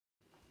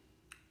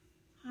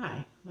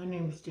Hi, my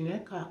name is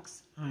Jeanette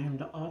Cox. I am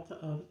the author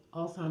of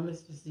Alzheimer's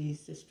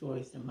Disease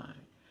Destroys the Mind.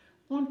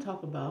 I want to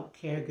talk about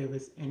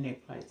caregivers and their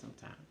plight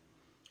sometime.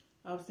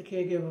 I was the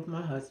caregiver of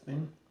my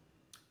husband,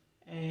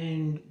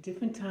 and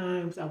different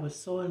times I was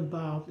so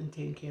involved in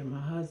taking care of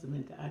my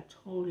husband that I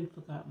totally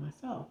forgot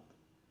myself.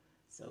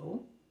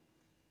 So,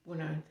 when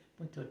I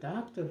went to a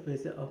doctor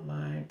visit of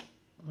mine,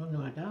 one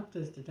of my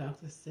doctors, the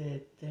doctor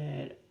said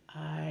that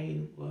my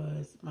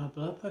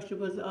blood pressure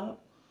was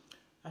up.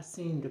 I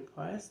seemed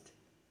depressed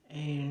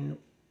and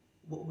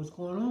what was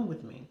going on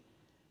with me.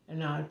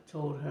 And I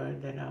told her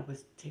that I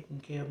was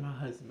taking care of my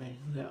husband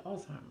who had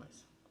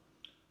Alzheimer's.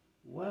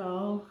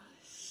 Well,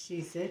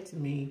 she said to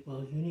me,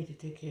 well, you need to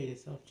take care of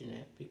yourself,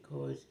 Jeanette,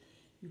 because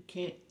you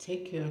can't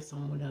take care of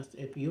someone else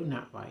if you're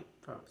not right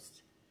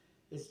first.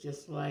 It's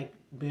just like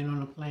being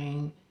on a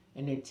plane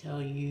and they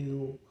tell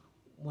you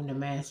when the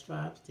mask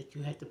drops that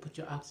you have to put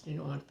your oxygen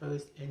on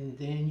first and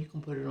then you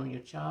can put it on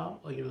your child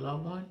or your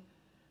loved one.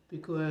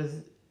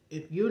 Because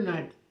if you're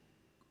not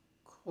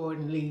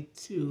accordingly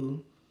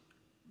to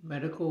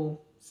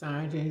medical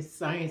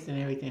science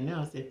and everything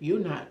else, if you're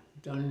not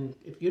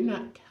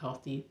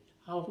healthy,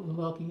 how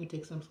well can you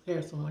take some care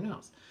of someone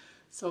else?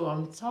 So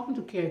I'm talking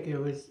to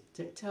caregivers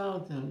to tell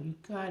them you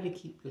got to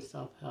keep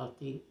yourself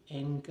healthy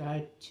and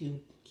got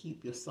to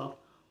keep yourself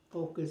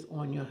focused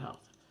on your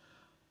health.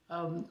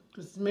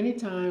 Because many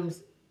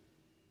times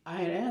I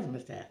had asthma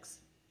attacks.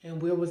 And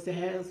where was the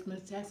asthma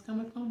attacks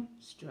coming from?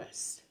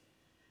 Stress.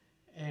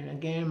 And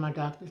again, my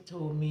doctor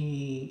told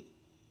me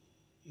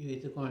you're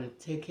either going to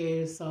take care of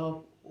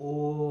yourself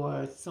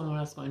or someone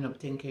else going to end up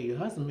taking care of your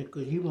husband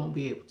because you won't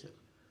be able to.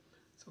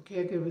 So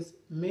caregivers,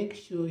 make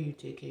sure you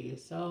take care of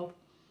yourself.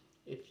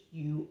 If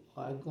you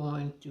are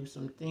going through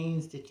some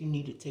things that you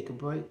need to take a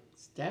break,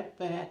 step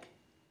back,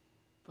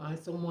 find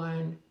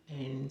someone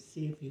and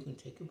see if you can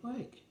take a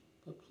break.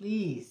 But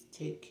please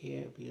take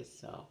care of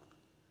yourself.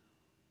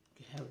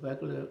 Have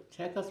regular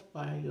checkups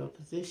by your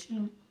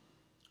physician.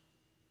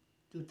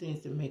 Do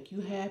things that make you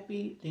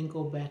happy, then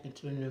go back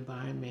into an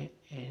environment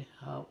and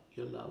help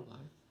your loved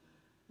one.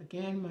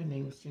 Again, my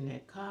name is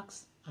Jeanette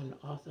Cox. I'm the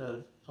author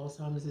of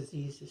Alzheimer's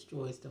Disease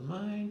Destroys the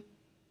Mind.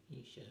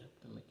 You should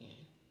help them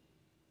again.